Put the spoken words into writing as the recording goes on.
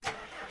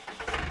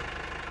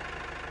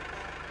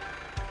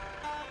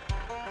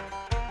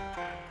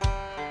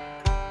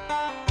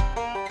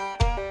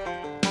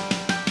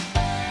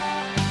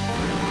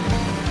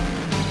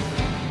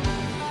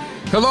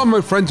Hello,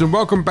 my friends, and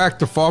welcome back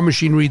to Farm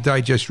Machinery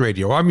Digest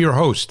Radio. I'm your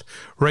host,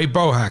 Ray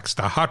Bohax,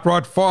 the hot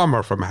rod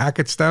farmer from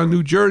Hackettstown,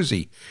 New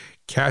Jersey,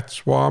 Cat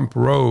Swamp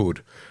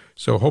Road.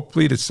 So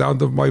hopefully the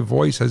sound of my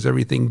voice has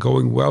everything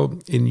going well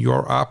in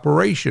your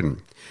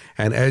operation.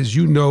 And as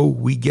you know,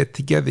 we get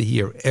together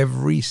here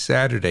every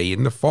Saturday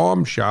in the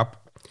farm shop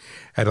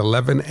at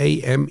 11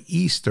 a.m.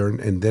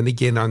 Eastern, and then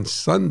again on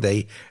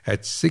Sunday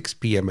at 6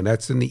 p.m., and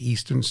that's in the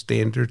Eastern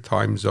Standard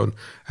Time Zone,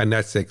 and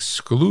that's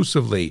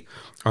exclusively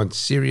on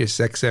Sirius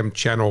XM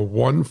Channel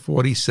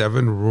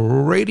 147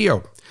 Rural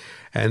Radio.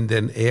 And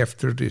then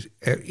after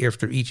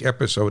each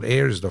episode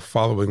airs the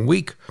following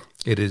week,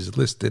 it is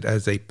listed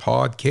as a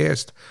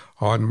podcast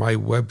on my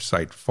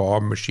website,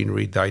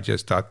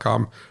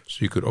 farmmachinerydigest.com, so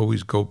you could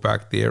always go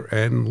back there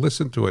and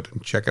listen to it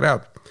and check it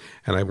out.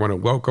 And I want to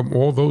welcome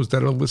all those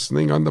that are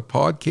listening on the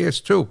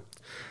podcast too.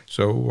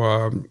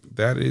 So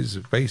that is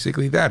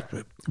basically that.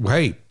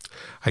 Hey,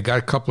 I got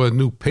a couple of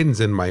new pins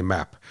in my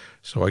map,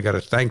 so I got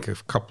to thank a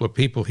couple of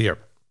people here.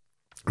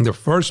 The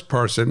first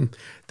person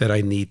that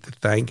I need to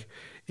thank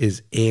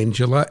is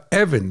Angela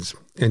Evans,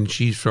 and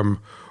she's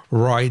from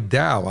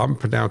Rydal. I'm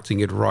pronouncing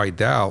it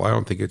Rydal. I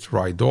don't think it's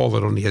Rydal.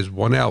 It only has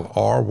one L,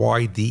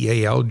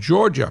 R-Y-D-A-L,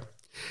 Georgia.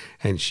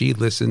 And she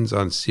listens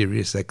on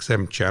Sirius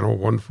XM Channel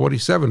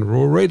 147,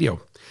 Rural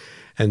Radio.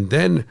 And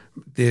then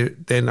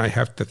I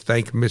have to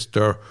thank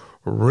Mr.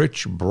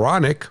 Rich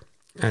Bronick,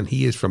 and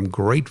he is from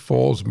Great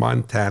Falls,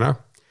 Montana.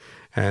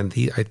 And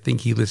I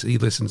think he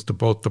listens to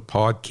both the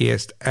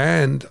podcast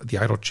and the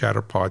Idle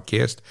Chatter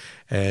podcast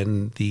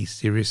and the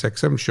Sirius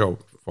XM show,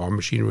 Farm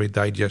Machinery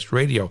Digest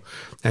Radio.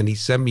 And he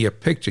sent me a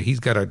picture. He's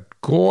got a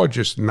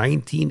gorgeous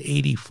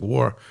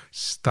 1984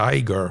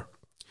 Steiger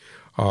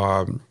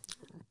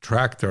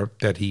tractor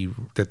that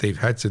they've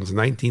had since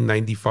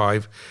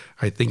 1995.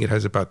 I think it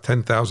has about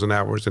 10,000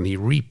 hours, and he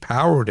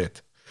repowered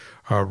it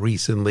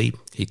recently.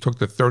 He took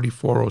the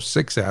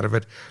 3406 out of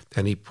it,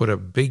 and he put a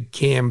big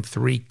cam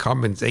 3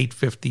 Cummins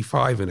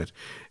 855 in it,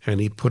 and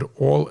he put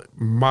all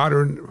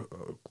modern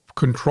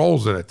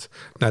controls in it,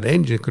 not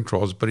engine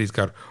controls, but he's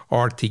got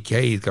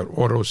RTK, he's got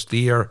auto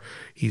steer,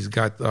 he's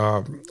got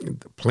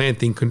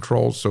planting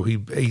controls. So he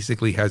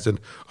basically has a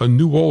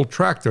new old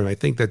tractor, and I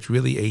think that's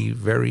really a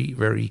very,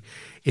 very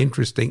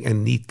interesting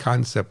and neat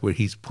concept where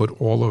he's put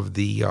all of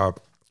the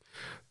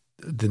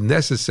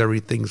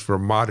necessary things for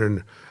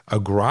modern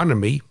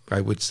agronomy,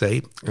 I would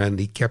say, and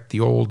he kept the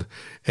old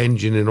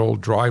engine and old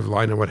drive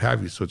line and what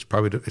have you. So it's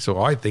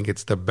so I think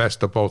it's the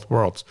best of both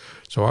worlds.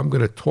 So I'm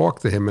going to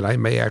talk to him, and I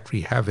may actually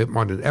have him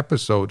on an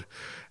episode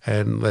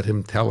and let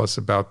him tell us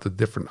about the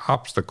different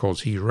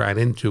obstacles he ran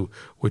into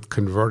with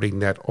converting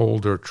that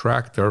older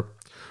tractor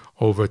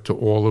over to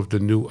all of the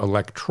new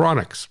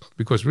electronics,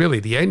 because really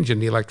the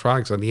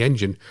electronics on the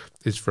engine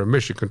is for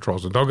emission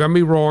controls. And don't get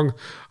me wrong,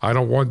 I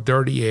don't want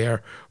dirty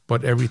air,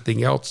 but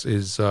everything else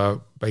is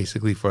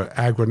basically for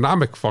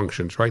agronomic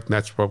functions, right? And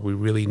that's what we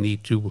really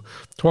need to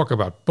talk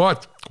about.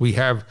 But we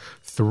have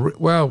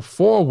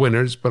 4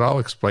 winners, but I'll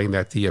explain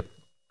that to you,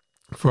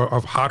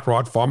 of Hot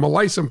Rod Farmer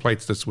license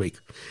plates this week.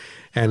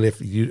 And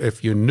if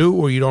you're new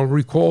or you don't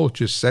recall,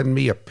 just send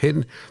me a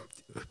pin.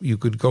 You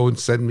could go and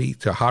send me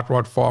to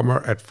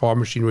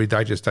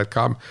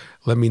hotrodfarmer@farmmachinerydigest.com.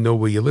 Let me know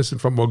where you listen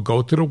from, or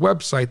go to the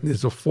website, and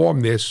there's a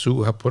form there.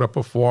 Sue have put up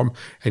a form,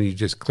 and you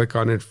just click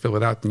on it, fill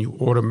it out, and you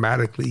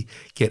automatically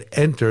get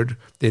entered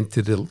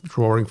into the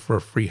drawing for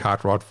a free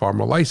Hot Rod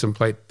Farmer license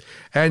plate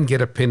and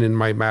get a pin in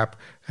my map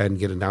and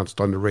get announced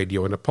on the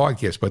radio and the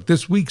podcast. But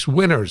this week's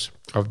winners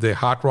of the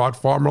Hot Rod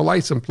Farmer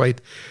license plate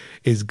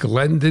is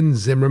Glendon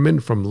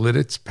Zimmerman from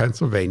Lidditz,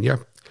 Pennsylvania,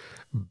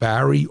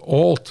 Barry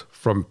Alt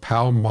from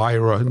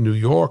Palmyra, New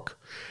York.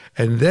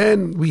 And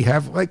then we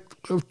have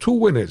 2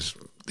 winners.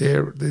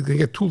 They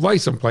get 2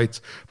 license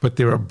plates, but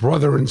they're a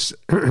brother and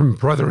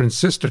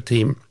sister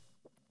team.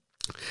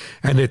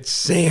 And it's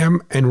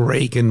Sam and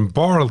Reagan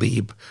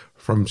Barlieb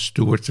from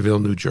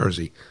Stewartsville, New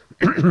Jersey.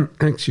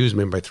 Excuse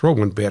me, my throat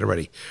went bad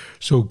already.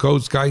 So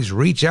those guys,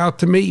 reach out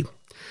to me,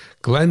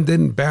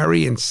 Glendon,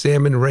 Barry, and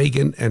Sam and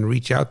Reagan, and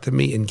reach out to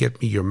me and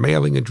get me your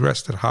mailing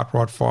address at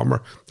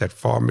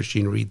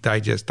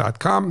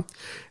hotrodfarmer@farmmachinerydigest.com,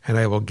 and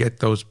I will get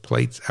those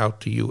plates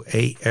out to you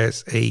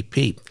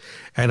ASAP.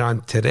 And on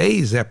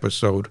today's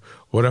episode,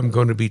 what I'm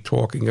going to be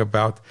talking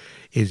about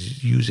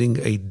is using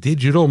a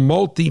digital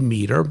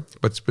multimeter,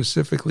 but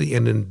specifically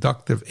an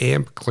inductive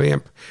amp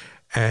clamp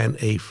and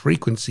a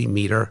frequency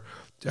meter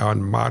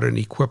on modern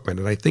equipment.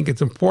 And I think it's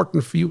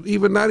important for you,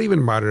 not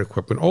even modern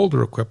equipment,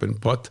 older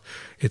equipment, but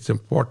it's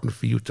important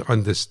for you to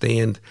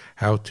understand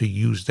how to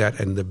use that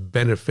and the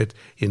benefit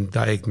in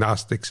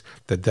diagnostics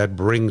that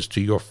brings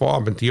to your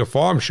farm and to your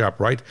farm shop,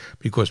 right?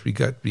 Because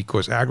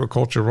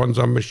agriculture runs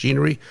on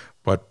machinery,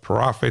 but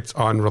profits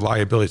on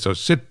reliability. So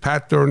sit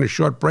pat during a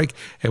short break,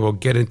 and we'll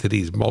get into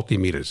these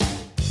multimeters.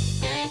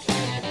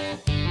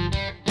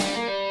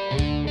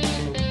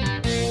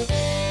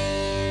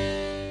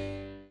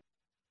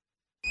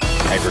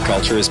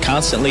 Agriculture is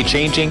constantly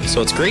changing,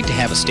 so it's great to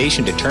have a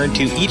station to turn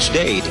to each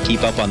day to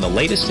keep up on the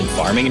latest in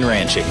farming and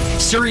ranching.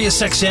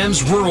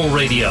 SiriusXM's Rural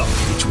Radio.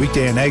 Each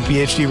weekday on Ag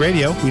PhD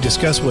Radio, we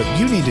discuss what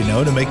you need to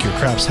know to make your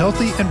crops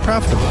healthy and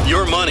profitable.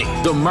 Your money.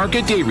 The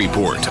Market Day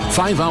Report.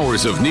 5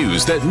 hours of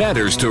news that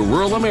matters to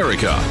rural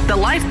America. The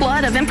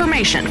lifeblood of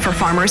information for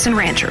farmers and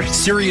ranchers.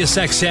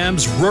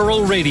 SiriusXM's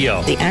Rural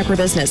Radio. The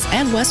agribusiness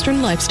and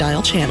Western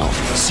lifestyle channel.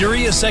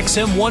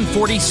 SiriusXM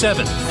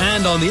 147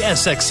 and on the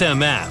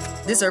SXM app.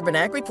 This Urban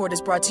Ag Report is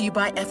brought to you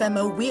by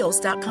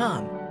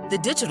FMOWheels.com, the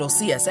digital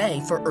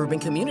CSA for urban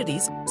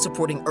communities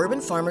supporting urban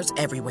farmers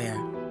everywhere.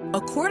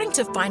 According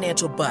to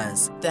Financial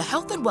Buzz, the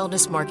health and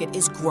wellness market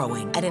is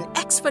growing at an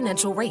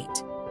exponential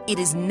rate. It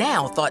is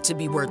now thought to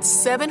be worth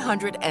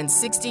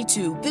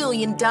 $762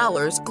 billion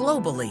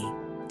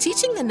globally.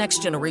 Teaching the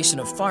next generation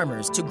of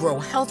farmers to grow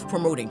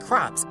health-promoting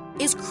crops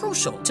is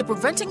crucial to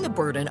preventing the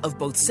burden of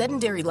both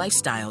sedentary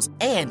lifestyles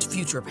and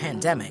future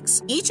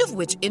pandemics, each of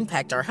which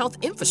impact our health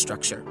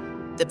infrastructure.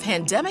 The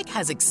pandemic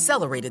has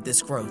accelerated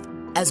this growth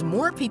as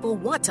more people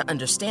want to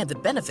understand the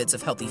benefits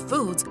of healthy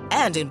foods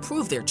and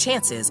improve their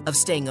chances of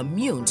staying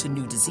immune to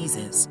new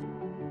diseases.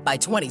 By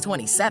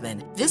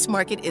 2027, this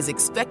market is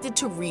expected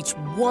to reach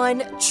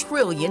 $1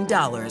 trillion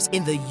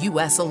in the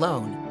U.S.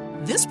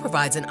 alone. This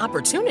provides an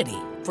opportunity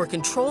for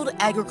controlled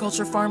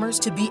agriculture farmers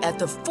to be at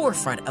the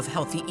forefront of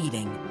healthy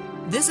eating.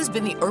 This has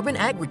been the Urban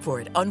Ag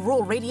Report on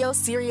Rural Radio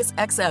Sirius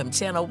XM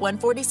Channel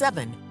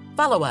 147.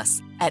 Follow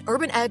us at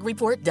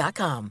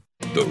urbanagreport.com.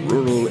 The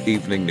Rural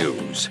Evening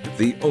News,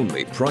 the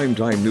only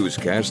primetime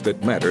newscast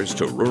that matters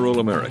to rural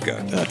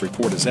America. That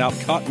report is out.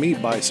 Caught me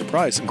by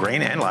surprise.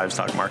 Grain and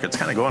livestock markets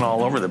kind of going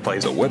all over the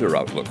place. The weather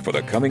outlook for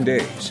the coming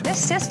days.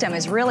 This system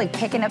is really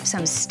picking up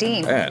some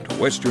steam. And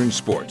Western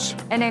sports.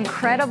 An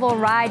incredible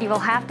ride you will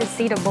have to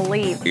see to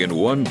believe. In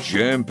one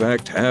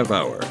jam-packed half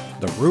hour.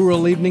 The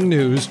Rural Evening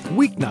News,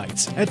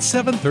 weeknights at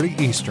 7:30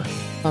 Eastern.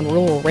 On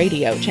Rural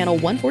Radio, Channel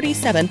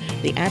 147,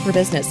 the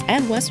agribusiness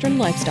and Western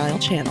lifestyle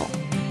channel.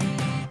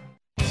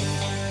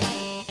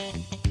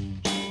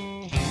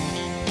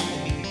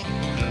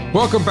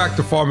 Welcome back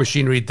to Farm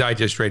Machinery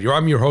Digest Radio.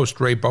 I'm your host,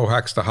 Ray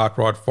Bohax, the Hot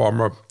Rod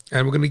Farmer,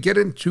 and we're going to get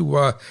into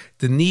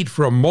the need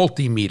for a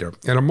multimeter.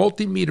 And a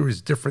multimeter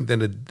is different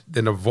than a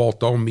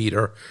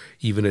voltometer,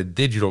 even a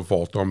digital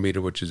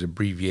voltometer, which is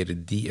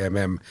abbreviated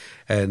DMM,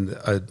 and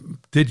a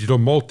digital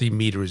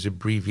multimeter is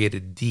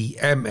abbreviated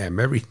DMM.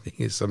 Everything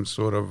is some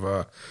sort of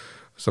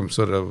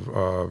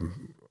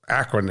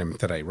acronym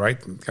today,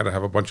 right? Got to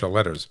have a bunch of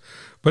letters.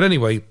 But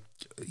anyway,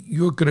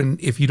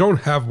 if you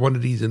don't have one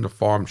of these in the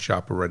farm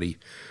shop already,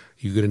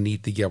 you're going to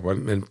need to get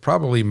one, and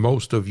probably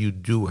most of you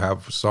do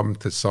have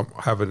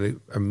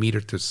a meter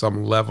to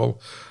some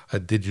level, a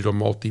digital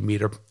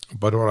multimeter.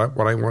 But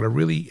what I want to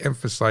really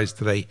emphasize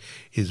today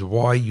is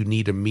why you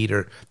need a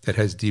meter that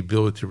has the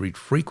ability to read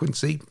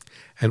frequency,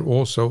 and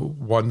also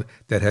one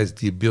that has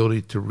the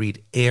ability to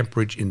read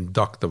amperage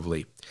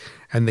inductively.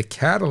 And the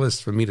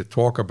catalyst for me to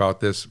talk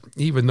about this,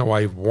 even though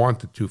I've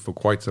wanted to for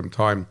quite some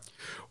time,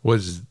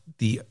 was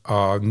the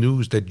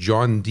news that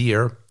John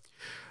Deere,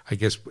 I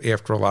guess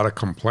after a lot of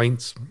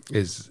complaints,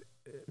 is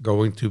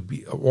going to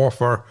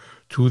offer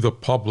to the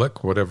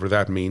public, whatever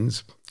that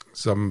means,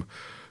 some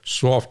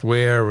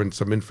software and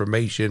some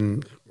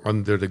information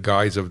under the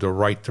guise of the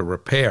right to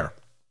repair.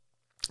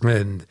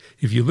 And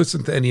if you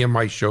listen to any of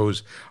my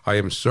shows, I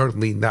am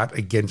certainly not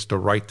against the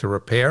right to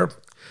repair,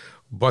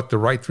 but the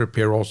right to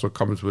repair also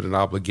comes with an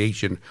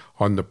obligation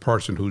on the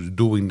person who's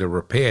doing the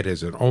repair.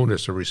 There's an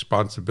onus or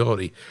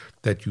responsibility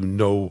that you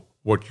know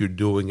what you're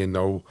doing and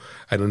know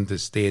and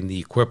understand the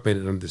equipment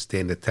and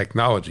understand the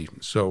technology.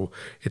 So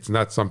it's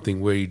not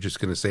something where you're just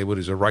going to say, well,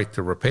 there's a right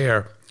to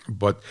repair,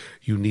 but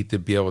you need to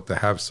be able to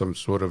have some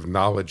sort of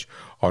knowledge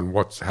on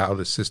how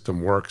the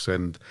system works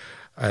and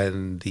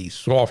the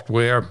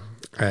software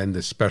and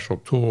the special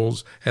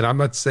tools. And I'm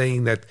not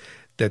saying I'm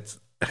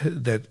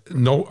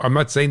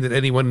not saying that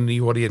anyone in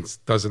the audience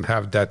doesn't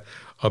have that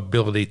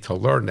ability to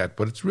learn that,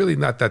 but it's really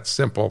not that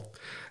simple.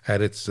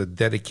 And it's a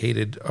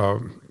dedicated,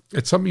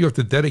 it's something you have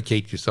to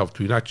dedicate yourself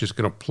to. You're not just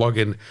going to plug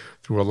in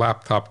through a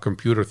laptop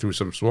computer through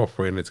some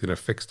software and it's going to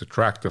fix the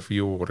tractor for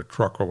you or the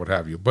truck or what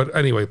have you. But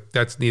anyway,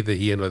 that's neither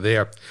here nor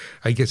there.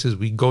 I guess as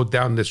we go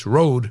down this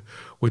road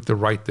with the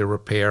right to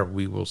repair,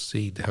 we will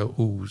see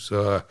who's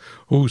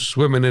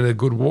swimming in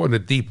in a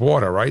deep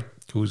water, right?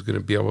 Who's going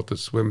to be able to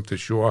swim to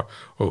shore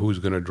or who's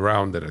going to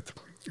drown in it.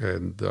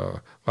 And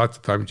lots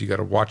of times you got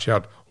to watch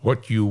out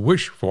what you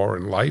wish for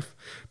in life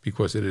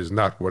because it is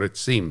not what it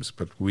seems.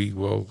 But we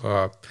will,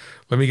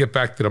 let me get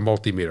back to the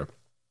multimeter.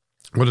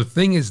 Well, the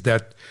thing is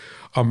that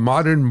a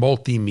modern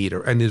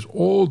multimeter, and there's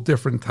all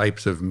different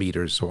types of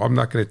meters, so I'm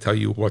not going to tell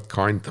you what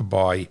kind to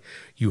buy.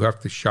 You have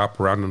to shop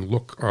around and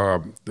look.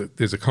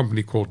 There's a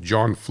company called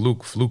John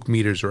Fluke. Fluke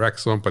meters are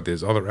excellent, but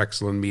there's other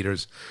excellent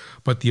meters.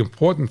 But the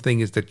important thing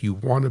is that you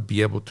want to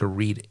be able to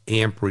read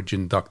amperage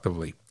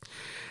inductively.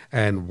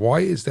 And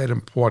why is that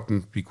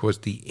important? Because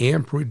the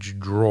amperage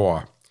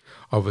draw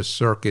of a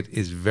circuit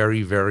is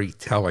very, very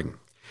telling.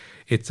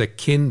 It's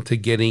akin to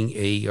getting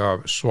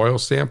a soil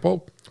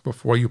sample,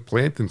 before you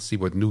plant and see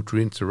what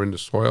nutrients are in the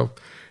soil.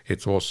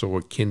 It's also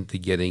akin to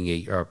getting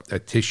a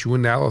tissue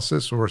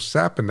analysis or a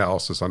sap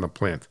analysis on a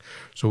plant.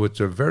 So it's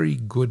a very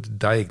good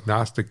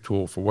diagnostic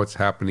tool for what's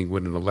happening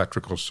with an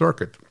electrical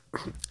circuit.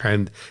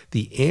 And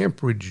the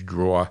amperage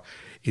draw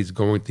is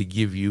going to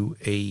give you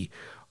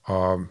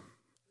I'm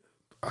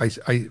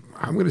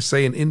going to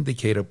say an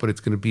indicator, but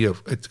it's going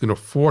to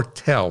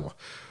foretell,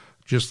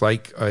 just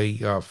like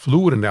a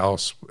fluid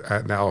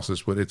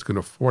analysis would. It's going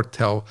to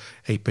foretell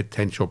a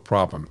potential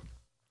problem.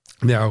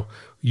 Now,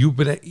 you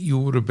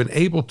would have been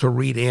able to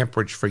read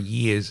amperage for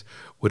years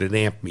with an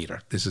amp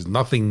meter. This is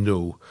nothing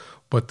new,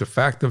 but the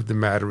fact of the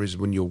matter is,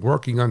 when you're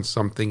working on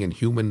something, and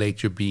human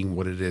nature being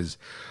what it is,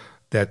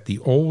 that the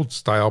old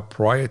style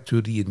prior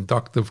to the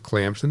inductive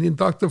clamps, and the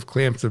inductive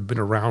clamps have been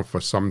around for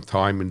some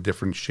time in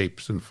different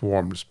shapes and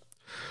forms,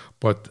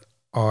 but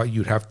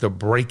you'd have to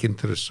break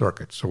into the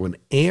circuit. So an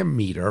amp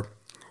meter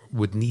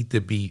would need to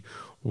be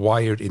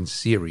wired in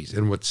series.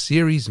 And what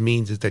series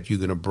means is that you're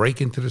going to break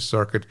into the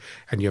circuit,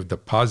 and you have the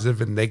positive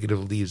and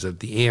negative leaves of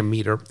the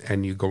ammeter,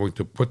 and you're going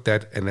to put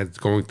that, and it's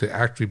going to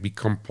actually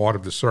become part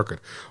of the circuit.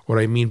 What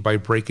I mean by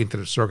break into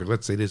the circuit,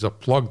 let's say there's a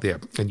plug there,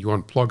 and you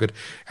unplug it,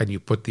 and you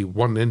put the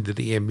one end of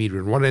the ammeter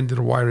in one end of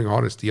the wiring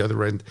harness, the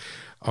other end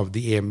of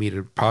the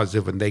ammeter,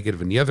 positive and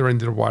negative, and the other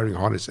end of the wiring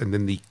harness, and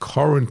then the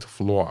current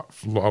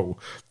flow,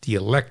 the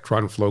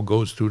electron flow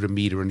goes through the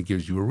meter and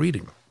gives you a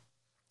reading.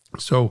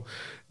 So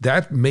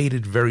that made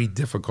it very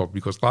difficult,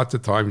 because lots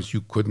of times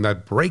you could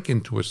not break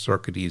into a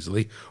circuit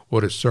easily, or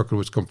the circuit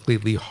was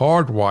completely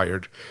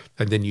hardwired,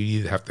 and then you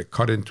either have to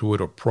cut into it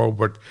or probe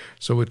it.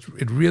 So it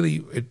really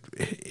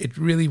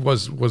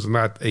was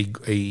not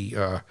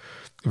a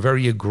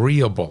very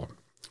agreeable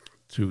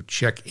to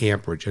check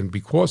amperage. And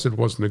because it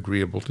wasn't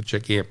agreeable to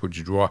check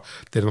amperage draw,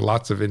 then in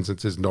lots of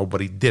instances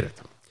nobody did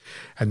it,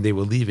 and they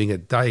were leaving a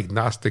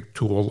diagnostic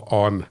tool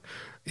on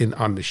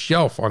the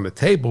shelf on the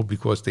table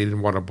because they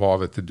didn't want to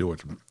bother to do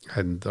it.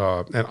 And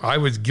I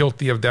was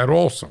guilty of that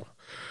also.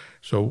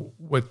 So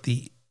with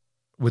the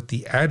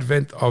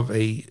advent of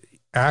a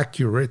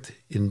accurate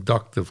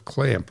inductive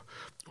clamp,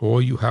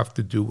 all you have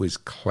to do is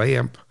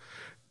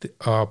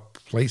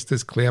place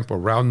this clamp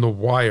around the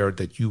wire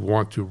that you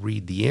want to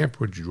read the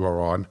amperage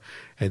draw on,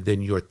 and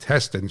then your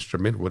test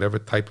instrument, whatever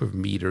type of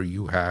meter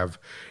you have,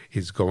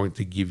 is going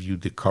to give you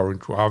the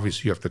current.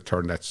 Obviously, you have to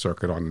turn that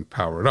circuit on and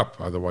power it up.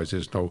 Otherwise,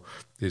 there's no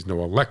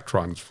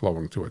electrons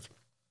flowing to it.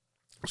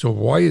 So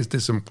why is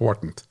this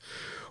important?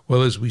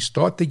 Well, as we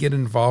start to get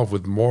involved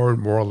with more and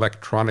more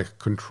electronic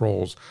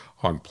controls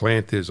on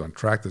planters, on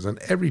tractors, on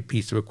every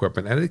piece of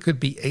equipment, and it could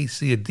be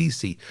AC or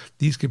DC.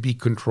 These could be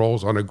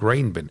controls on a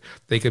grain bin.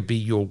 They could be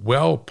your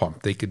well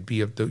pump. They could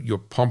be your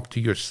pump to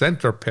your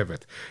center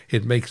pivot.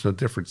 It makes no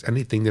difference.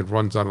 Anything that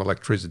runs on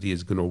electricity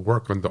is going to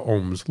work under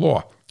Ohm's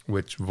law,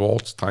 which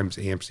volts times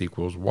amps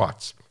equals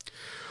watts.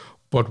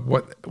 But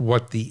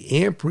what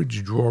the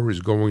amperage drawer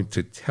is going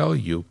to tell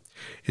you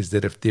is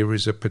that if there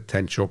is a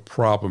potential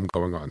problem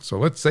going on. So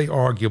let's say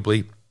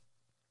arguably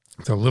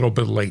it's a little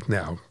bit late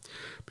now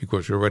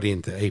because you're already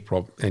into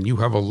April, and you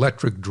have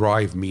electric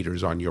drive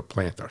meters on your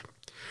planter.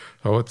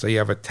 So let's say you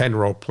have a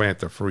 10-row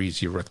planter for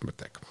easy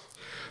arithmetic.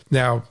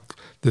 Now,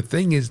 the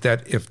thing is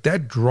that if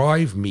that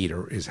drive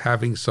meter is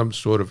having some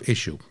sort of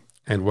issue,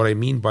 and what I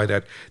mean by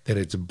that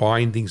it's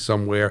binding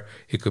somewhere,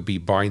 it could be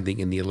binding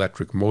in the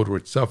electric motor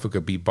itself, it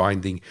could be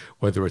binding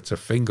whether it's a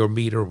finger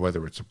meter,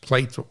 whether it's a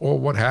plate, or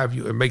what have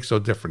you, it makes no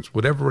difference.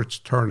 Whatever it's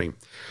turning,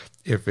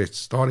 if it's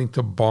starting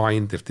to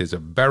bind, if there's a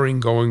bearing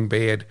going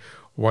bad,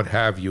 what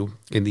have you,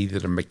 in either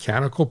the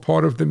mechanical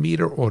part of the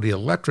meter or the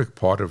electric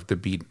part of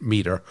the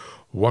meter,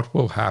 what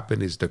will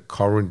happen is the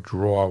current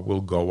draw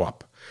will go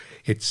up.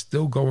 It's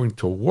still going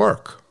to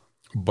work,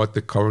 but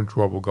the current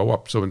draw will go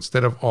up. So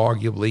instead of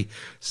arguably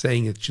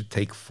saying it should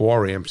take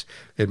 4 amps,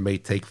 it may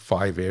take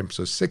 5 amps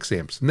or 6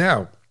 amps.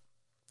 Now,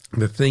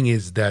 the thing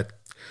is that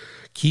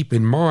keep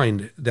in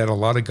mind that a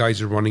lot of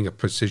guys are running a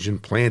precision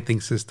planting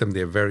system.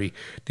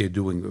 They're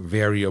doing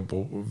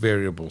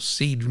variable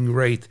seeding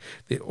rate.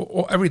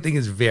 Everything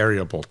is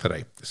variable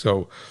today.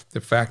 So the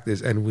fact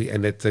is, and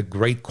it's a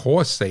great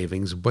cost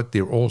savings, but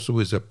there also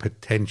is a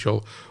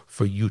potential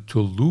for you to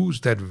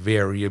lose that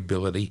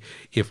variability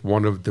if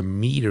one of the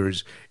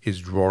meters is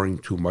drawing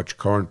too much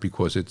current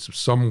because it's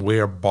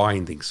somewhere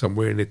binding,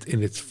 somewhere in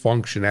its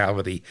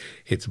functionality,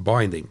 it's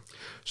binding.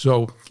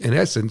 So in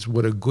essence,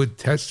 what a good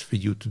test for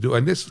you to do,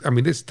 and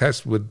this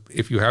test would,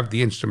 if you have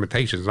the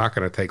instrumentation, it's not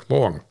going to take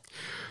long.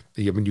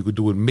 You could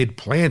do it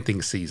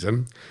mid-planting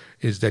season,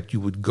 is that you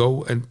would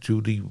go into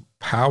the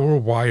power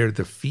wire,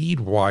 the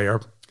feed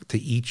wire to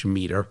each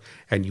meter,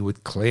 and you would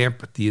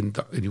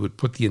you would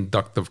put the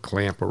inductive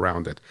clamp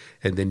around it,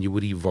 and then you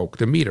would evoke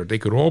the meter. They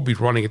could all be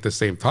running at the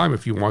same time.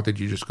 If you wanted,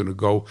 you're just going to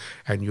go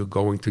and you're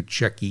going to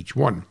check each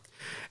one.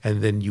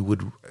 And then you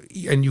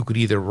could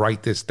either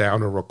write this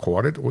down or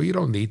record it, or you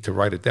don't need to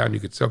write it down. You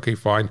could say, okay,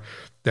 fine,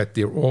 that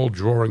they're all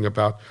drawing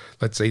about,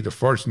 let's say the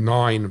first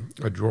 9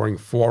 are drawing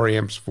 4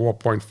 amps,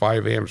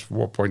 4.5 amps,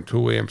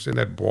 4.2 amps, in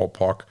that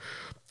ballpark.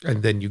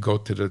 and then you go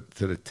to the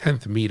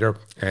 10th meter,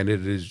 and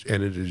it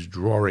is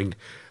drawing,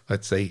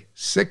 let's say,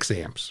 6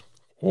 amps,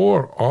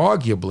 or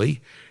arguably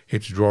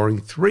it's drawing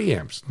 3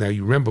 amps. Now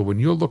you remember, when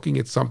you're looking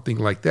at something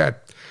like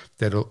that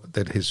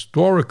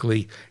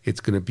historically it's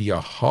going to be a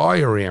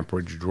higher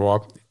amperage draw,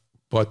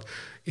 but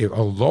if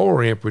a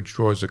lower amperage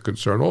draw is a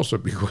concern also,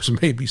 because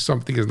maybe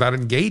something is not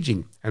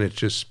engaging and it's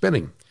just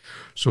spinning.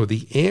 So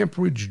the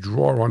amperage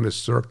draw on the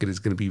circuit is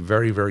going to be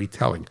very, very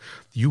telling.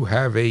 You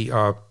have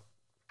a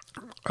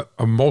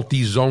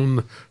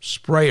multi-zone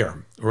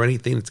sprayer or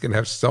anything that's going to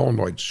have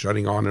solenoids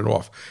shutting on and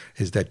off,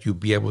 is that you'll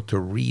be able to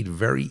read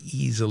very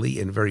easily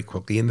and very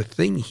quickly. And the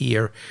thing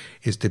here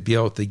is to be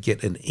able to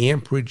get an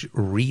amperage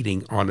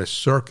reading on a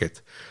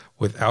circuit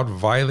without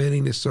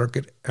violating the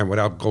circuit and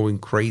without going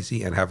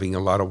crazy and having a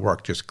lot of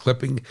work, just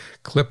clipping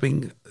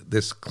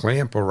this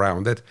clamp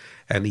around it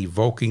and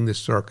evoking the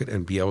circuit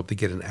and be able to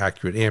get an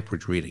accurate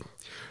amperage reading.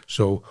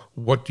 So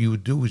what you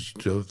do is,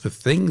 the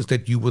things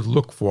that you would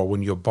look for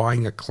when you're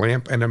buying a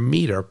clamp and a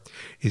meter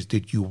is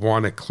that you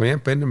want a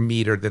clamp and a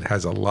meter that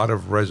has a lot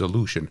of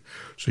resolution,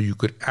 so you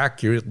could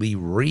accurately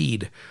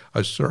read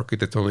a circuit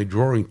that's only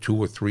drawing 2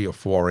 or 3 or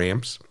 4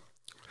 amps,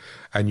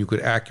 and you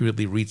could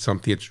accurately read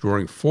something that's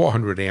drawing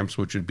 400 amps,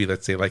 which would be,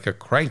 let's say, like a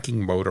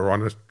cranking motor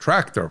on a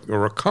tractor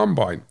or a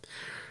combine.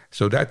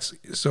 So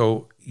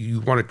you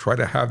want to try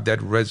to have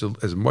that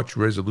as much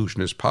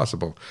resolution as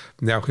possible.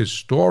 Now,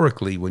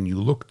 historically, when you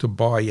look to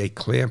buy a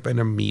clamp and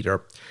a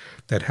meter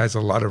that has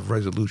a lot of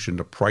resolution,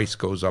 the price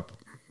goes up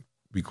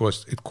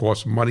because it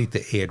costs money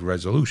to add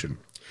resolution.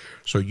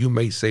 So you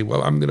may say,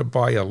 well, I'm going to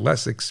buy a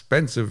less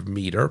expensive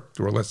meter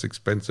or a less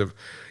expensive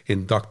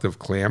inductive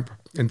clamp.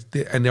 And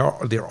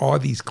there are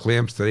these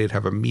clamps today that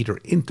have a meter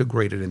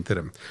integrated into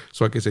them.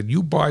 So like I said,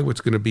 you buy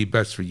what's going to be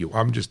best for you.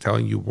 I'm just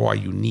telling you why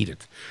you need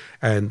it.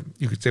 And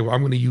you could say, well,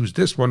 I'm going to use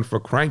this one for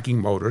cranking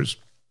motors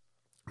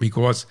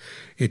because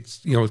it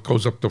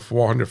goes up to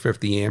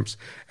 450 amps,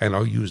 and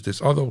I'll use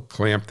this other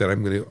clamp that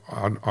I'm going to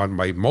on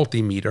my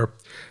multimeter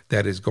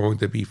that is going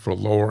to be for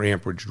lower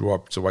amperage draw,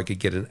 so I could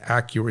get an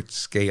accurate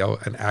scale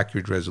and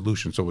accurate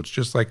resolution. So it's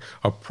just like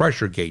a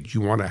pressure gauge.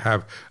 You want to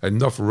have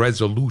enough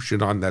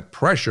resolution on that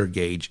pressure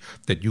gauge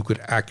that you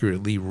could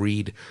accurately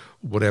read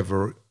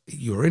whatever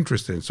you're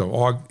interested in.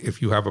 So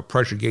if you have a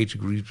pressure gauge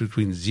that reads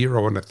between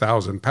 0 and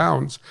 1,000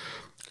 pounds,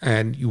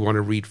 and you want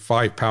to read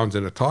 5 pounds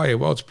in a tire,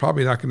 well, it's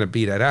probably not going to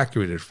be that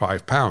accurate at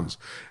 5 pounds,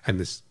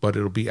 but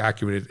it'll be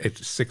accurate at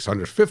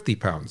 650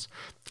 pounds.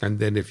 And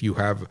then if you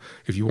have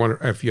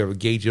a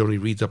gauge that only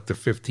reads up to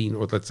 15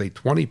 or let's say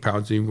 20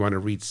 pounds, and you want to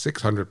read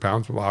 600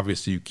 pounds, well,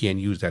 obviously you can't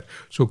use that.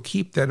 So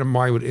keep that in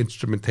mind with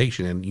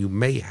instrumentation, and you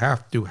may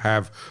have to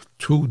have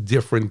 2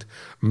 different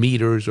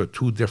meters or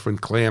 2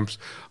 different clamps,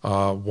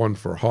 one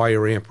for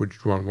higher amperage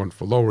draw and one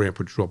for lower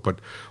amperage draw.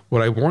 But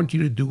what I want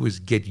you to do is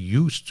get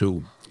used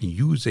to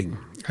using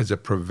as a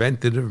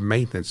preventative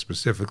maintenance,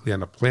 specifically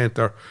on a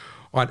planter,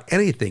 on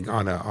anything,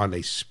 on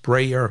a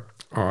sprayer,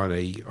 on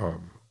a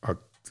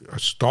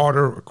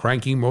starter, a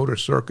cranking motor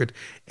circuit,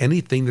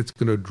 anything that's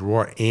going to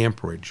draw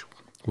amperage,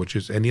 which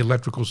is any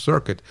electrical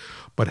circuit,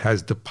 but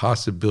has the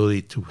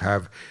possibility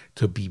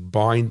to be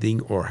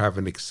binding or have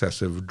an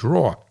excessive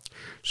draw.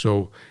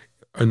 So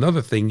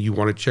another thing, you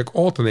want to check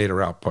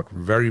alternator output.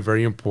 Very,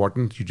 very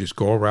important. You just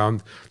go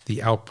around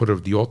the output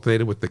of the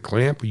alternator with the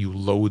clamp. You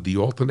load the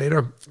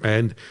alternator.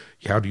 And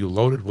how do you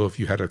load it? Well, if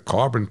you had a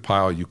carbon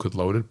pile, you could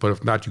load it. But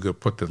if not, you could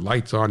put the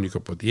lights on. You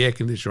could put the air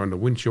conditioner on, the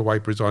windshield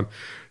wipers on.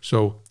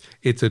 So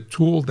it's a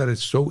tool that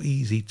is so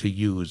easy to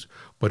use,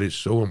 but is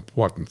so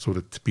important. So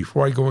that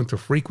before I go into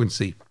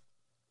frequency,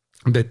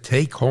 the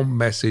take-home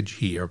message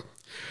here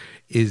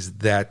is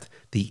that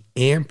the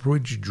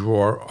amperage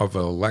draw of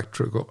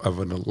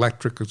an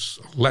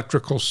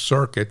electrical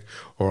circuit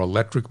or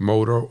electric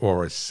motor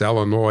or a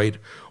solenoid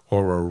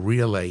or a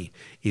relay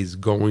is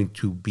going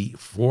to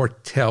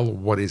foretell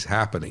what is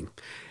happening.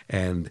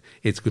 And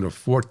it's going to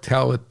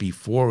foretell it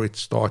before it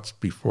starts,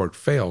 before it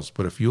fails.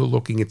 But if you're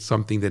looking at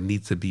something that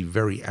needs to be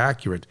very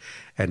accurate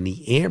and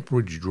the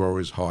amperage draw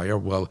is higher,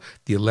 well,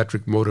 the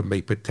electric motor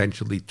may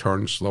potentially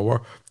turn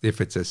slower. If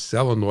it's a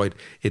solenoid,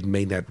 it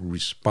may not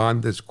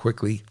respond as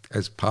quickly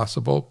as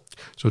possible.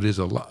 So there's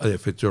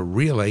if it's a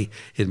relay,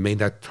 it may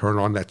not turn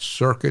on that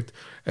circuit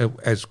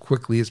as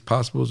quickly as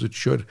possible as it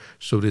should.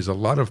 So there's a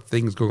lot of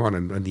things going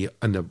on.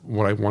 And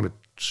what I want to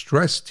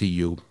stress to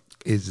you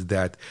is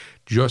that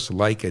just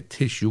like a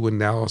tissue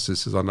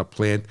analysis is on a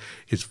plant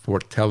is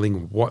telling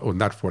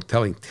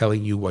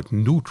you what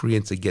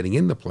nutrients are getting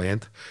in the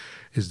plant,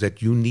 is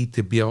that you need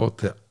to be able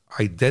to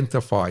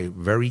identify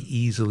very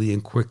easily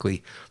and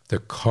quickly the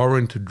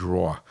current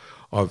draw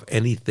of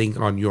anything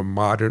on your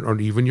modern or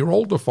even your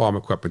older farm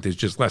equipment. There's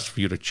just less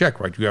for you to check,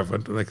 right? You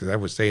have, like I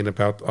was saying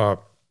about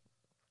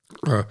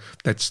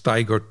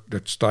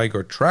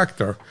Steiger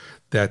tractor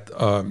that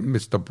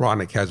Mr.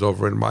 Bronick has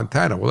over in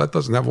Montana. Well, that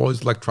doesn't have all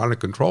these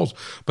electronic controls,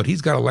 but he's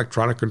got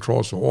electronic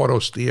controls for auto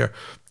steer,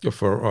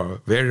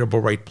 for variable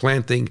rate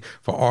planting,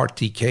 for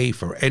RTK,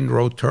 for end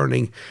row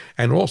turning,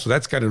 and also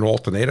that's got an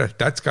alternator,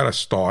 that's got a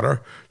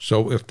starter.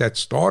 So if that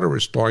starter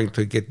is starting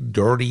to get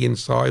dirty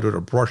inside or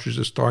the brushes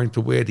are starting to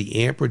wear,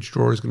 the amperage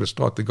drawer is going to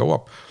start to go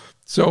up.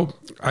 So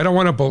I don't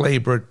want to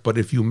belabor it, but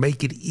if you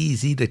make it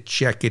easy to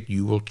check it,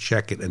 you will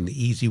check it. And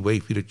the easy way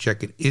for you to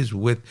check it is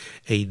with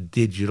a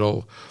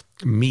digital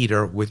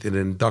meter with an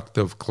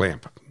inductive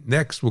clamp.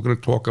 Next, we're going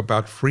to talk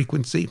about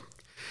frequency.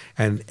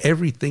 And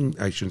everything,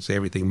 I shouldn't say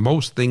everything,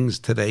 most things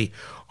today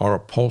are a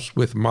pulse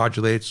width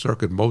modulated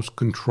circuit. Most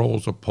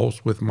controls are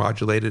pulse width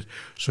modulated.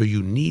 So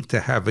you need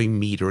to have a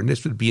meter, and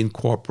this would be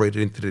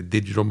incorporated into the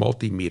digital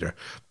multimeter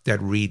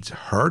that reads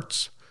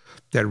hertz,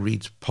 that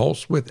reads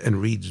pulse width,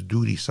 and reads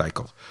duty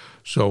cycle.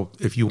 So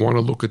if you want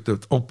to look at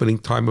the opening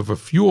time of a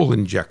fuel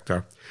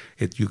injector,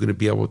 you're going to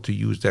be able to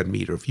use that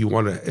meter. If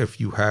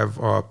you have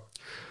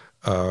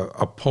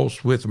a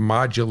pulse width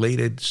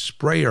modulated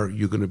sprayer,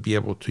 you're going to be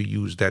able to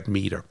use that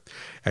meter.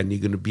 And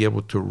you're going to be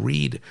able to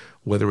read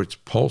whether it's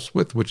pulse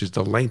width, which is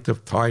the length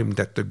of time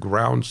that the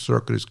ground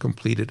circuit is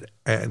completed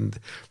and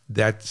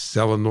that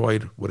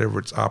solenoid, whatever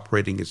it's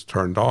operating, is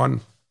turned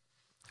on.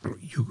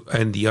 You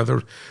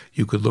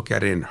could look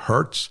at it in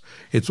hertz.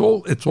 It's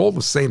all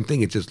the same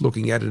thing. It's just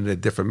looking at it in a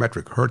different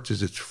metric. Hertz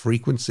is its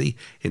frequency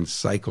in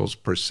cycles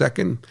per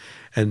second,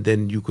 and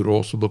then you could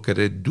also look at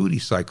a duty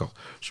cycle.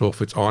 So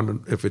if it's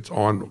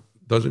on,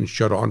 doesn't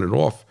shut on and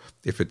off.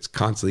 If it's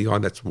constantly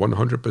on, that's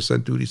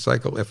 100% duty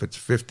cycle. If it's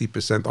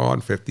 50%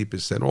 on,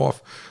 50%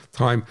 off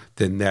time,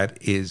 then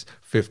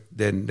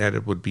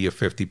it would be a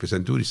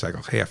 50% duty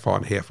cycle, half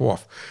on, half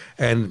off,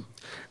 and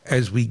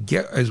as we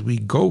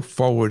go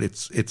forward,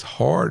 it's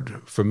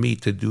hard for me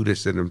to do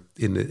this in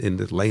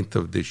the length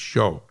of this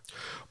show,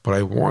 but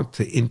I want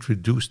to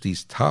introduce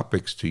these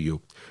topics to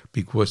you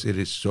because it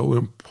is so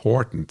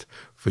important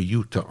for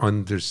you to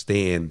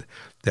understand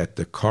that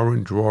the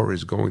current drawer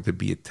is going to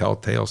be a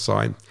telltale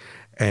sign,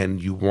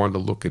 and you want to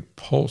look at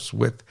pulse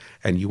width,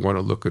 and you want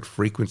to look at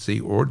frequency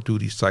or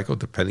duty cycle,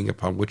 depending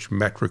upon which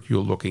metric you're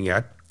looking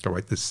at. All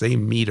right, the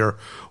same meter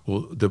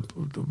will do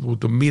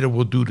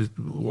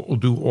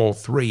all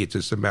three. It's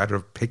just a matter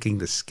of picking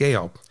the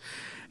scale.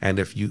 And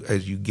as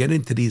you get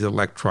into these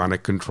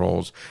electronic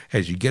controls,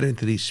 as you get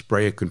into these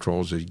sprayer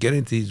controls, as you get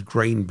into these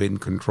grain bin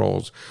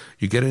controls,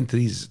 you get into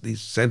these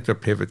center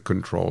pivot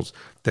controls,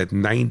 that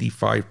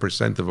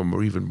 95% of them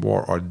or even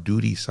more are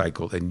duty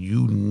cycle, and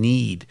you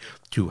need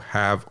to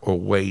have a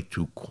way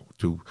to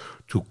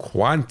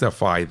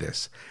quantify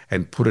this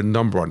and put a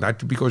number on.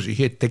 Not because you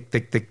hear tick,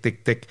 tick, tick,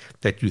 tick, tick,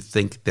 that you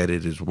think that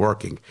it is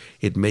working.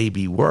 It may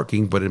be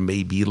working, but it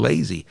may be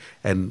lazy.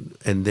 And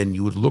then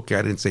you would look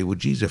at it and say, well,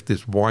 geez, if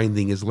this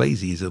winding is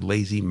lazy, is it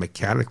lazy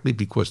mechanically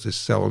because the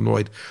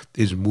solenoid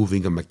is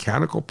moving a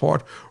mechanical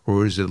part,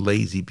 or is it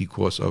lazy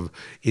because of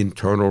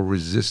internal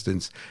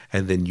resistance?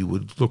 And then you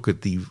would look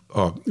at the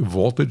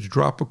voltage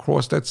drop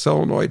across that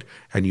solenoid,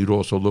 and you'd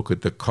also look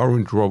at the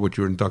current draw with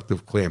your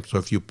inductive clamp. So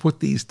if you put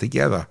these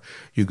together,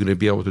 you're going to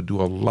be able to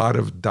do a lot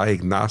of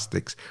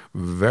diagnostics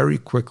very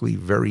quickly,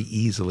 very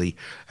easily,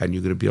 and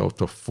you're going to be able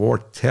to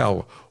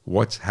foretell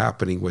what's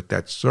happening with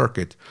that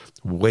circuit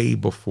way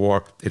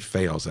before it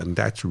fails. And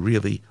that's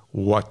really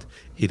what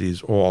it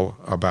is all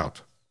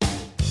about.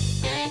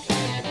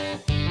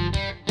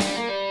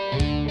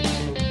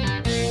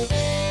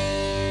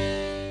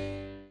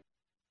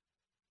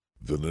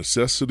 The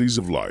necessities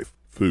of life: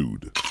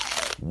 food,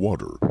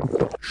 water,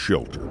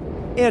 shelter.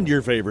 And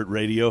your favorite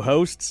radio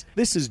hosts.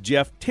 This is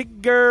Jeff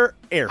Tigger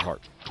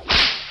Earhart.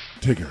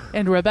 Tigger.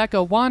 And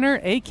Rebecca Warner,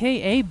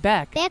 a.k.a.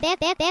 Beck.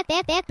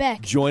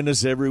 Beck. Join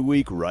us every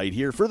week right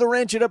here for the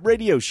Ranch It Up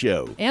Radio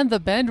Show. And the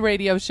Bend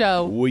Radio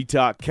Show. We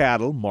talk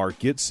cattle,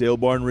 market, sale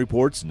barn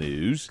reports,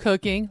 news,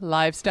 cooking,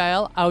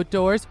 lifestyle,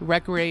 outdoors,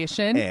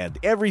 recreation. And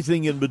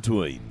everything in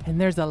between. And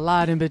there's a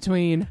lot in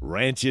between.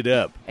 Ranch It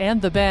Up.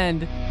 And the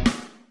Bend.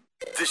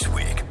 This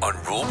week on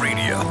Rural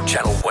Radio,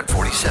 Channel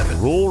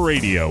 147. Rural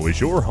Radio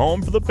is your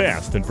home for the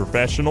best in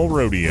professional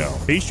rodeo.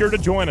 Be sure to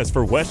join us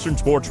for Western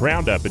Sports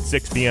Roundup at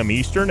 6 p.m.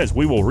 Eastern as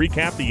we will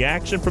recap the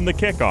action from the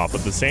kickoff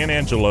of the San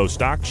Angelo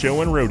Stock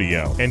Show and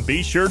Rodeo. And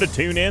be sure to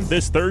tune in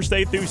this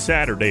Thursday through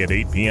Saturday at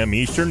 8 p.m.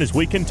 Eastern as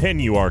we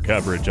continue our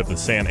coverage of the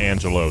San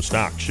Angelo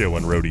Stock Show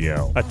and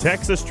Rodeo, a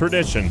Texas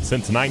tradition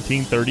since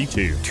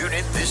 1932. Tune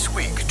in this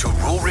week to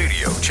Rural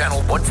Radio, Channel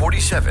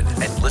 147,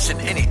 and listen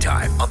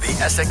anytime on the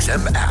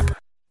SXM app.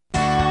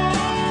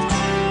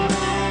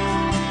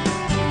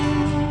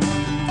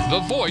 The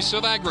voice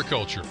of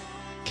agriculture,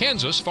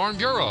 Kansas Farm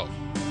Bureau.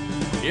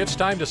 It's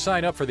time to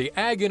sign up for the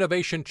Ag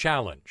Innovation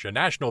Challenge, a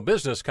national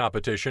business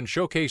competition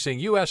showcasing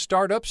U.S.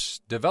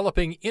 startups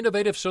developing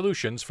innovative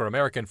solutions for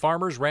American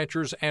farmers,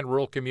 ranchers, and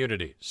rural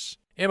communities.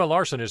 Emma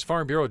Larson is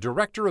Farm Bureau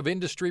Director of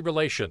Industry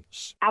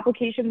Relations.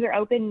 Applications are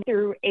open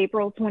through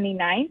April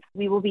 29th.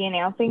 We will be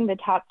announcing the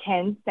top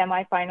 10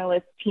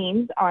 semifinalist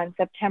teams on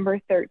September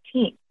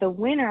 13th. The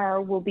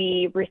winner will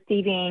be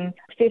receiving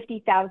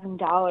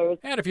 $50,000.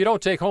 And if you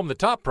don't take home the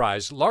top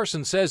prize,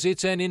 Larson says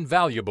it's an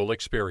invaluable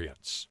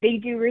experience. They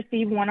do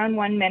receive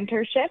one-on-one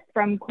mentorship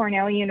from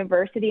Cornell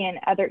University and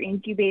other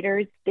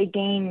incubators. They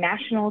gain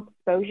national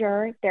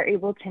exposure. They're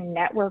able to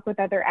network with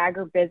other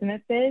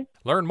agribusinesses.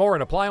 Learn more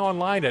and apply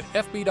online at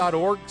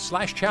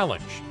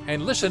fb.org/challenge.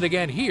 And listen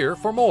again here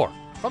for more.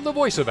 From the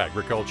Voice of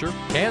Agriculture,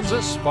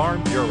 Kansas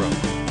Farm Bureau.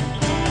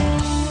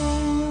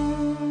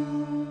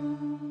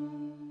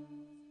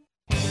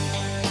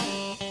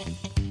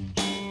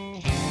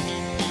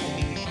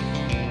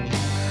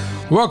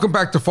 Welcome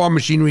back to Farm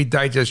Machinery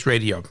Digest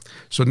Radio.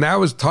 So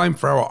now is time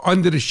for our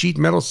Under the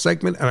Sheetmetal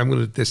segment, and I'm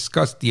going to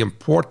discuss the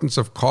importance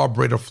of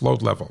carburetor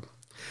float level.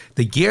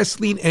 The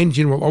gasoline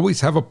engine will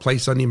always have a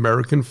place on the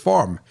American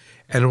farm,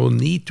 and it will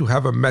need to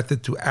have a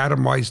method to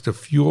atomize the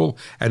fuel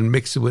and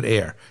mix it with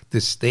air, the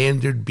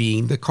standard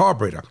being the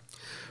carburetor.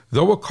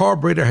 Though a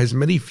carburetor has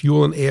many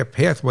fuel and air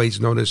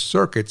pathways known as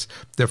circuits,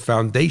 the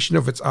foundation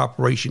of its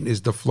operation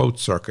is the float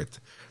circuit.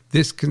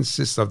 This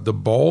consists of the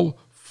bowl,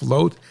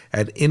 float,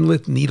 and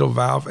inlet needle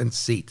valve and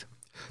seat.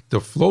 The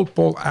float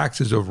bowl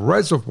acts as a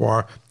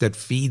reservoir that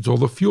feeds all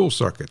the fuel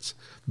circuits.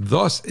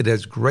 Thus, it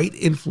has great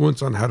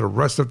influence on how the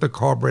rest of the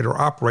carburetor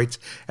operates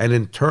and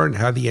in turn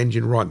how the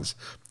engine runs.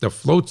 The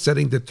float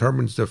setting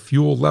determines the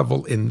fuel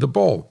level in the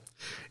bowl.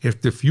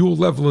 If the fuel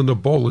level in the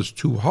bowl is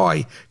too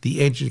high,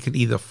 the engine can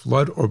either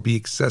flood or be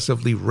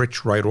excessively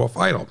rich right off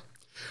idle.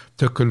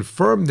 To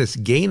confirm this,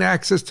 gain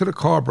access to the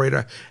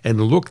carburetor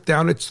and look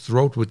down its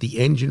throat with the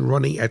engine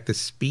running at the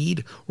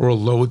speed or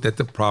load that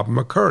the problem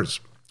occurs.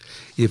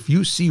 If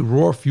you see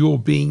raw fuel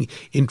being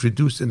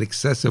introduced in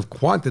excessive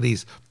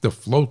quantities, the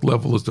float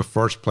level is the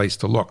first place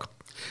to look.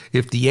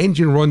 If the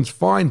engine runs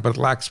fine but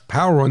lacks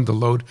power under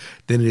load,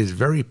 then it is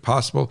very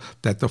possible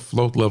that the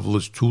float level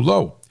is too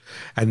low,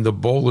 and the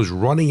bowl is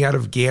running out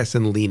of gas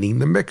and leaning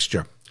the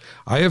mixture.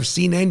 I have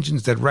seen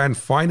engines that ran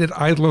fine at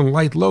idle and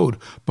light load,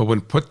 but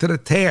when put to the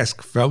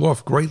task, fell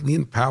off greatly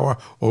in power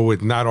or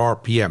with not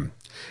RPM.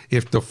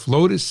 If the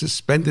float is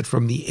suspended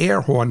from the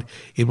air horn,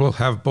 it will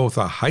have both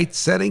a height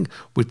setting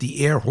with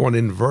the air horn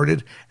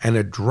inverted and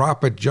a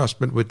drop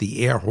adjustment with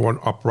the air horn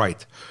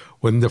upright.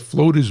 When the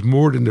float is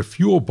moored in the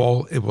fuel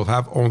bowl, it will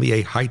have only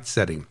a height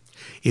setting.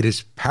 It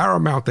is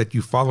paramount that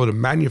you follow the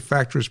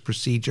manufacturer's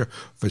procedure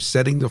for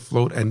setting the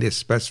float and their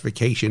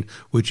specification,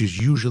 which is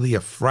usually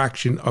a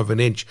fraction of an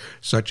inch,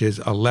 such as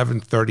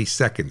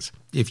 11/32.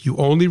 If you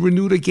only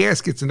renew the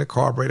gaskets in the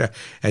carburetor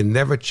and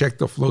never check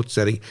the float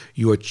setting,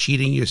 you are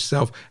cheating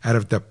yourself out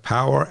of the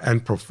power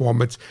and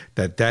performance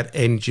that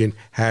engine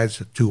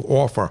has to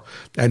offer.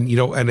 And,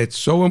 and it's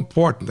so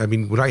important. I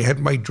mean, when I had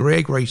my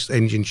drag race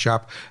engine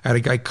shop, I had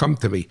a guy come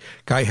to me.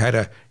 Guy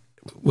had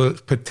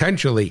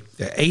potentially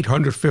an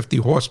 850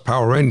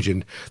 horsepower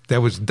engine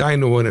that was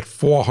dynoing at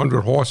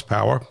 400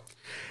 horsepower,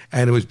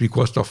 and it was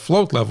because the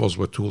float levels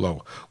were too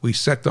low. We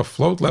set the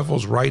float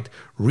levels right,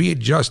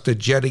 readjust the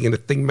jetting, and the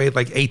thing made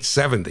like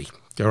 870.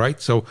 All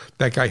right, so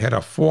that guy had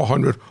a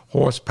 400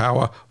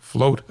 horsepower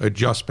float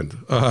adjustment.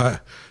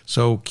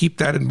 So keep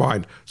that in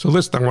mind. So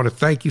listen, I want to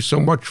thank you so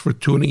much for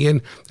tuning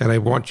in, and I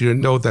want you to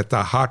know that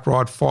the Hot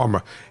Rod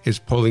Farmer is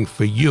pulling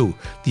for you,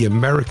 the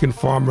American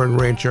farmer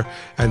and rancher,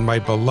 and my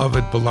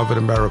beloved, beloved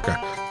America.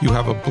 You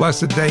have a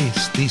blessed day.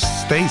 Stay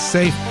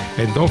safe,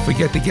 and don't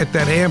forget to get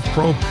that amp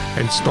probe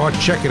and start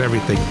checking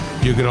everything.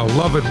 You're going to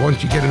love it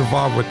once you get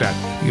involved with that.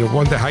 You'll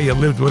wonder how you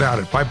lived without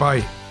it.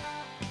 Bye-bye.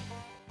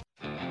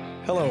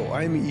 Hello,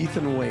 I'm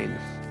Ethan Wayne.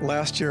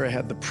 Last year I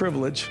had the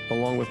privilege,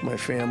 along with my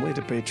family,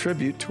 to pay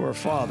tribute to our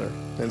father,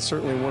 and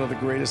certainly one of the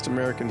greatest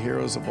American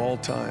heroes of all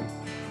time,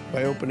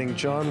 by opening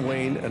John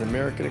Wayne, an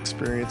American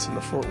Experience in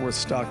the Fort Worth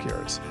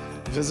Stockyards.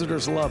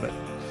 Visitors love it.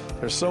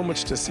 There's so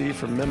much to see,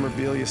 from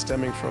memorabilia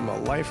stemming from a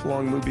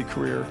lifelong movie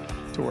career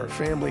to our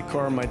family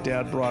car my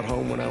dad brought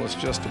home when I was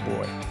just a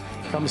boy.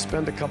 Come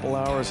spend a couple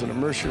hours and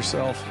immerse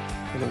yourself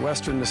in the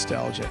Western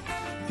nostalgia.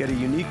 Get a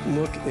unique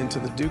look into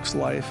the Duke's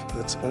life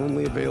that's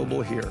only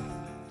available here.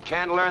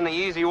 Can't learn the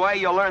easy way,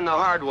 you'll learn the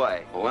hard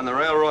way. Well, when the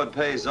railroad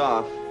pays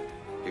off,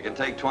 you can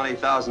take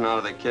 $20,000 out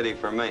of the kitty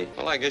for me.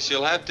 Well, I guess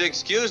you'll have to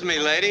excuse me,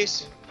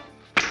 ladies.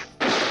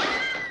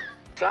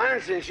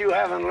 Son, since you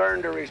haven't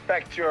learned to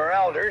respect your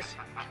elders,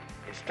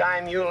 it's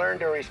time you learn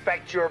to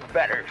respect your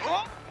betters.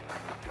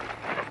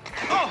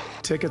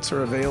 Tickets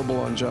are available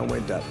on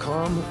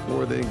johnwayne.com,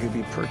 or they can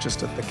be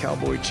purchased at the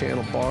Cowboy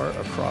Channel Bar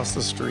across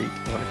the street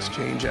on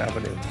Exchange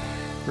Avenue.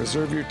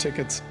 Reserve your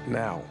tickets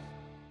now.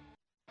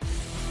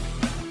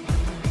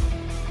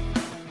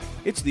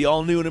 It's the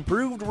all-new and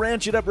improved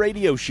Ranch It Up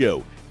radio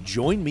show.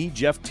 Join me,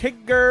 Jeff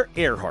Tigger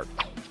Earhart.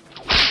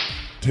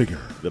 Tigger.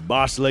 The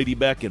boss lady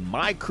Beck and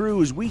my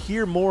crew as we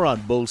hear more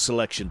on bull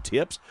selection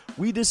tips.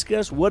 We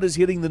discuss what is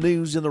hitting the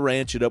news in the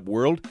Ranch It Up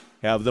world,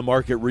 have the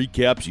market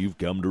recaps you've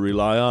come to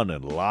rely on,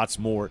 and lots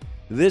more.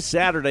 This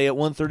Saturday at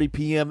 1:30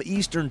 p.m.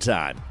 Eastern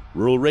Time.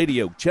 Rural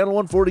Radio, Channel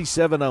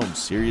 147 on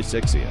Sirius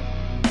XM.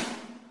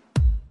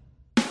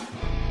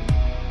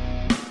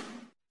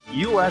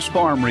 U.S.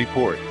 Farm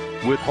Report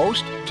with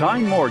host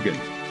Tyne Morgan,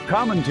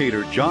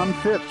 commentator John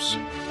Phipps,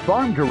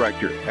 farm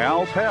director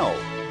Al Pell,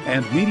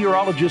 and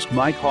meteorologist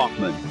Mike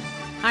Hoffman.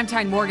 I'm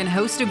Tyne Morgan,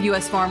 host of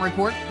U.S. Farm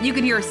Report. You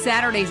can hear us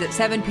Saturdays at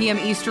 7 p.m.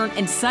 Eastern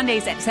and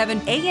Sundays at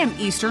 7 a.m.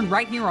 Eastern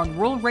right here on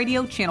Rural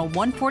Radio Channel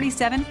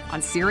 147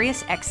 on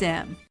Sirius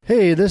XM.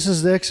 Hey, this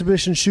is the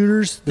exhibition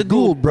shooters, the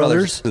Gould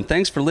Brothers. And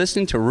thanks for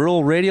listening to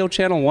Rural Radio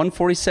Channel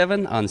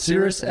 147 on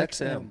Sirius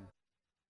XM.